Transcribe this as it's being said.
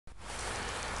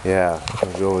Yeah,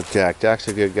 I'll go with Jack. Jack's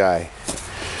a good guy.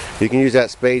 You can use that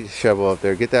spade shovel up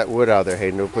there. Get that wood out of there,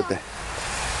 Hayden. Don't put the...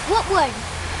 What wood?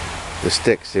 The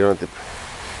sticks. You don't have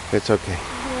to... It's okay.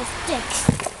 The sticks.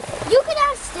 You can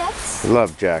have sticks. I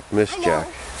love Jack. Miss Jack.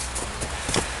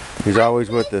 He's always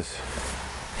with us.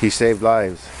 He saved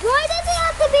lives. Why does he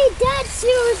have to be dead?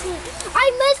 Seriously.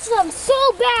 I miss him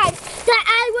so bad that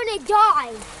I want to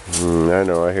die. I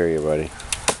know. I hear you, buddy.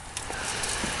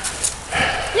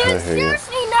 They're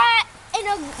seriously not in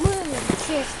a mood.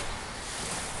 Seriously.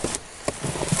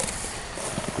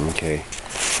 Okay.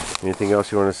 Anything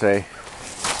else you want to say?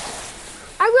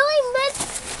 I really miss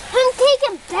him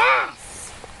taking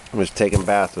baths. I was taking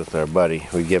baths with our buddy.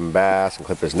 We'd give him baths and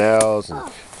clip his nails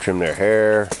and trim their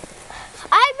hair.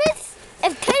 I miss,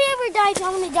 if Teddy ever dies,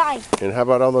 I'm gonna die. And how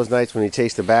about all those nights when he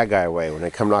chased the bad guy away, when they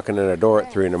come knocking on the door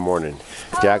at 3 in the morning?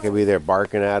 Jack would be there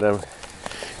barking at him,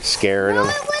 scaring him. No,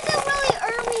 it wasn't really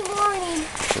early morning.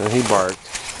 And he barked.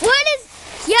 What is,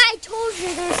 yeah, I told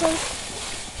you there's a